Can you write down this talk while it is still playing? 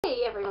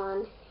Hey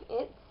everyone,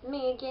 it's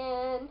me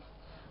again.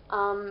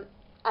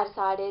 I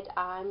decided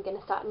I'm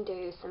gonna start and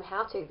do some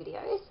how-to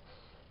videos.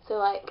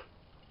 So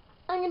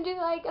I'm gonna do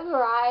a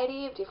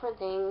variety of different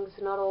things,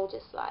 not all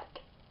just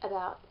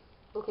about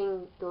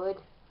looking good,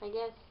 I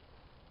guess.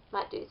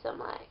 Might do some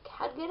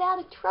how to get out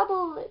of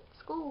trouble at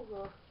school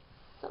or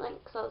something,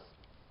 because I was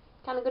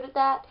kind of good at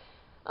that.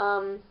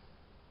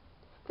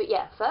 But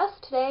yeah,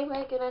 first today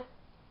we're gonna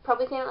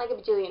probably seen it like a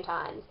bajillion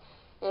times.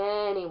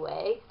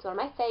 Anyway, it's one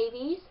of my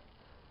favies.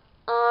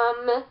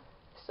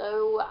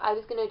 So I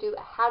was gonna do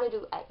how to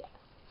do a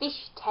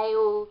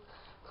fishtail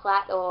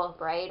plait or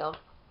braid or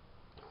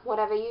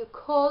whatever you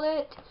call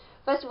it.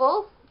 First of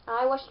all,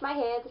 I washed my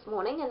hair this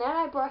morning and then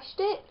I brushed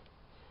it.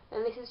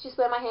 And this is just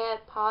where my hair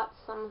parts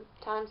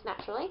sometimes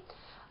naturally.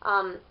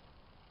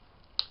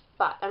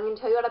 But I'm gonna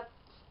tell you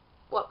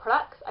what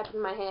products I put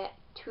in my hair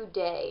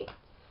today.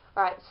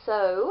 Alright,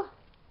 so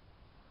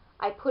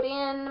I put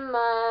in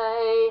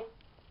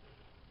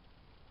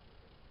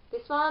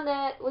this one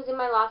that was in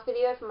my last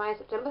video from my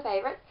September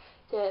favourite.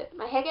 So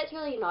my hair gets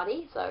really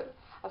knotty, so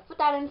I've put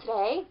that in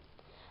today.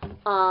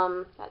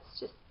 That's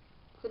just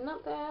sitting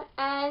up there.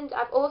 And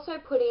I've also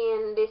put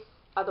in this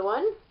other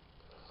one.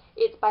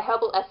 It's by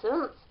Herbal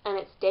Essence, and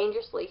it's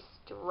Dangerously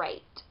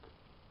Straight.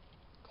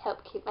 To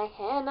help keep my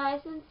hair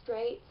nice and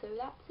straight. So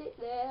that's it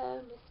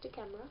there, Mr.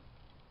 Camera.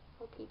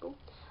 Or people.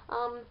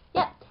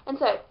 Yeah, and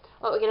so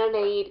what we're going to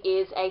need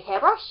is a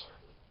hairbrush.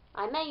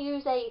 I may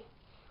use a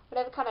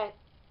whatever kind of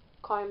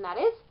comb that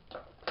is.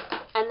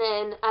 And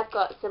then I've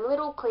got some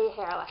little clear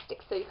hair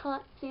elastics, so you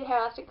can't see the hair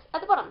elastics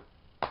at the bottom.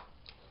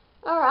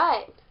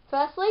 Alright,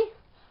 firstly,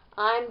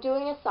 I'm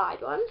doing a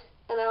side one,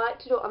 and I like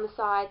to do it on the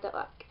side that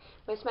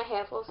most of my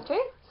hair falls to.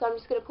 So I'm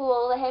just going to pull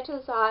all the hair to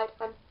the side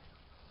and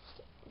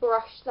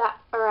brush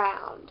that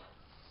around.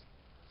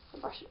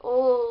 And brush it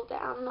all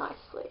down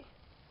nicely.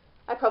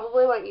 I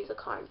probably won't use a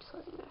comb, just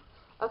letting you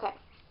know. Okay.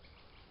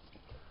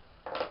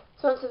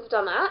 So once I've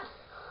done that,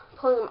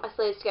 pulling my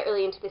sleeves to get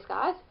really into this,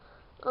 guys.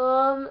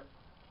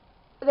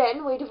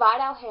 Then we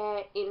divide our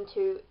hair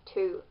into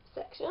two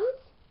sections.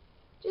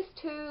 Just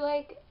two,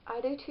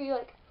 I do two,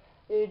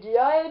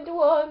 giant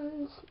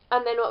ones.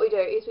 And then what we do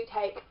is we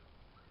take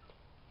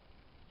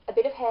a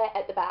bit of hair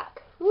at the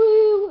back.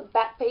 Woo!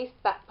 Back piece,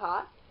 back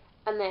part.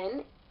 And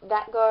then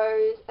that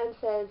goes and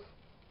says,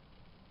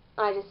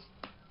 I just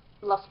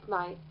lost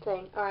my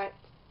thing. Alright.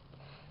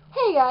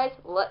 Hey guys,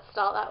 let's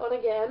start that one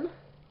again.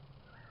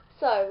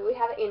 So we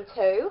have it in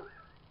two.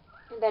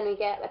 And then we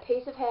get a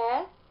piece of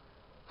hair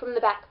from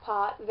the back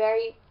part,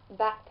 very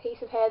back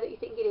piece of hair that you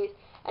think it is,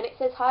 and it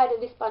says hi to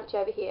this bunch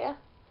over here.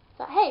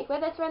 So hey, we're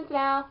best friends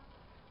now.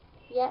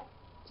 Yeah,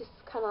 just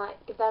kind of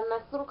give that a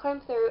nice little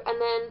comb through,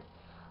 and then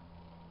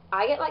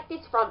I get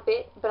this front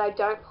bit, but I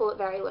don't pull it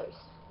very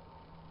loose.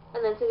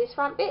 And then so this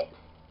front bit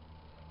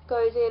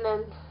goes in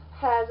and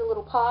has a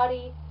little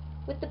party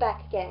with the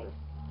back gang.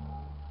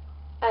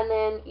 And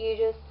then you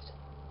just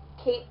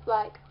keep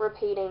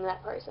repeating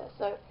that process.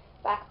 So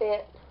back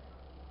bit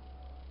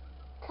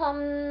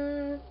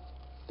comes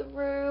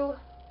through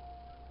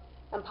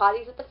and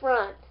parties at the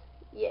front.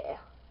 Yeah.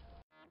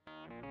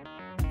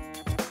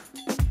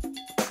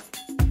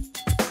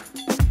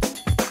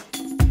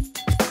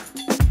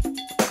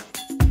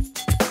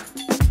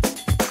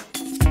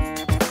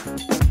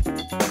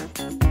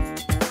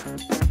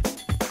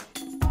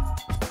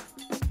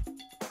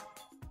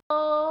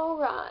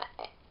 Alright.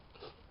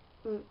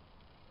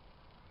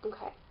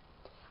 Okay.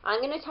 I'm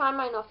going to tie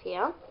mine off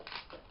here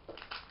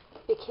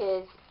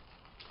because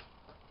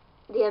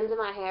the ends of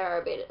my hair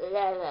are a bit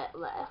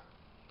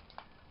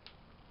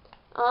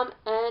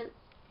and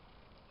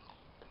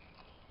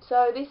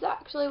so this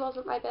actually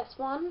wasn't my best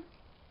one.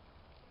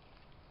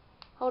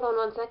 Hold on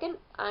one second.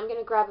 I'm going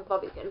to grab a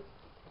bobby pin.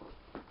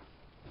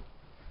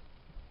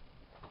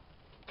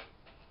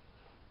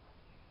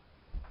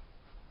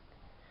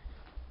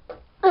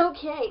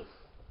 Okay.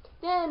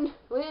 Then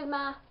with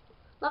my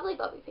lovely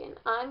bobby pin,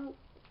 I'm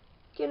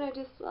going to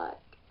just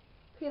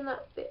pin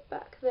that bit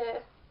back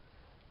there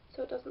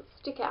so it doesn't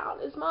stick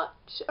out as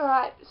much.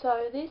 Alright,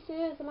 so this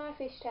is my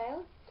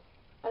fishtail.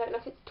 I don't know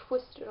if it's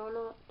twisted or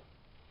not.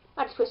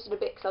 I just twisted a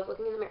bit because I was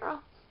looking in the mirror.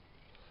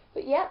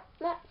 But yeah,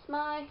 that's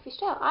my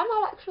fishtail. I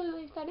might actually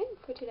leave that in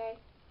for today.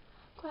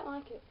 Quite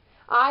like it.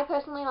 I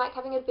personally like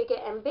having a bigger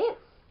end bit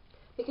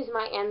because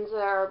my ends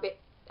are a bit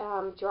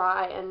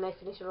dry and they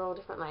finish at all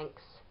different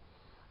lengths.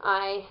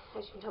 As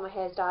you can tell, my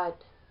hair's dyed.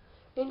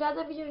 Been dyed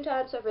every few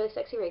times, so I have really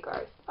sexy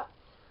regrowth. But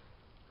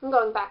I'm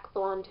going back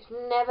blonde.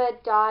 Never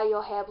dye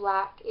your hair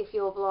black if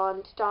you're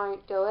blonde.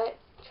 Don't do it.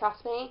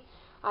 Trust me.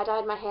 I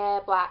dyed my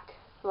hair black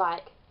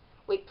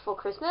week before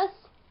Christmas,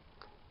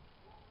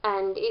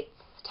 and it's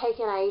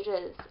taken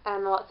ages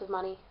and lots of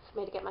money for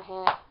me to get my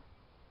hair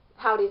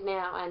how it is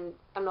now, and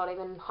I'm not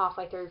even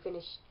halfway through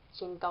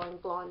finishing going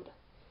blonde.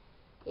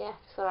 Yeah,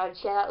 so I'd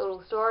share that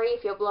little story.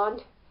 If you're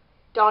blonde,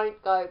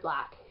 don't go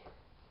black.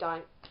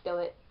 Don't do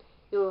it.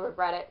 You'll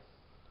regret it.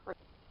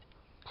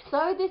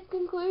 So this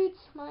concludes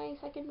my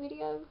second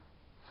video.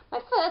 My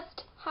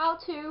first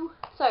how-to.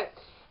 So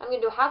I'm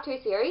going to do a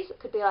how-to series. It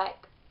could be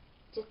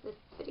just this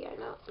video.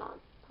 No, it's not.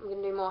 I'm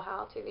going to do more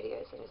how-to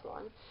videos than just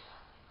one.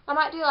 I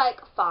might do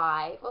like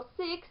 5 or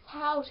 6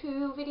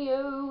 how-to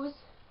videos.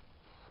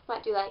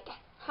 Might do like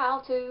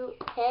how-to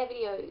hair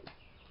videos.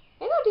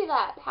 Maybe I'll do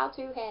that.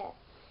 How-to hair.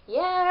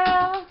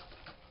 Yeah!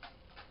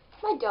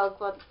 My dog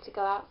wants to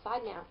go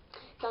outside now.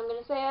 So I'm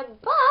going to say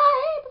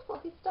bye before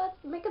he starts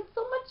making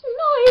so much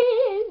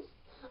noise.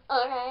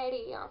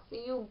 Alrighty, I'll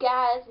see you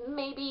guys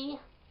maybe.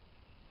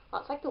 Oh,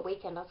 it's like the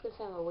weekend. I was going to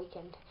say on the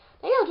weekend.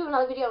 Maybe I'll do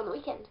another video on the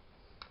weekend.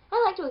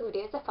 I like doing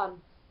videos. They're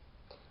fun.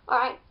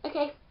 Alright,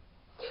 okay.